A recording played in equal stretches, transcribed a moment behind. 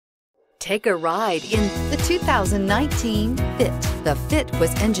Take a ride in the 2019 Fit. The Fit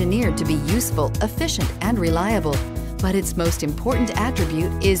was engineered to be useful, efficient, and reliable, but its most important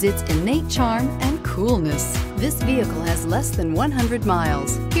attribute is its innate charm and coolness. This vehicle has less than 100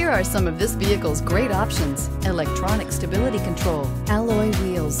 miles. Here are some of this vehicle's great options: electronic stability control, alloy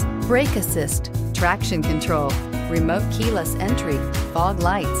wheels, brake assist, traction control, remote keyless entry, fog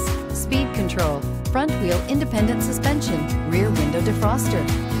lights, speed control, front wheel independent suspension, rear window defroster,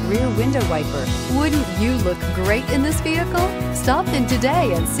 rear window wiper. Wouldn't you look great in this vehicle? Stop in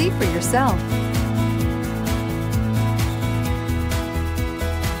today and see for yourself.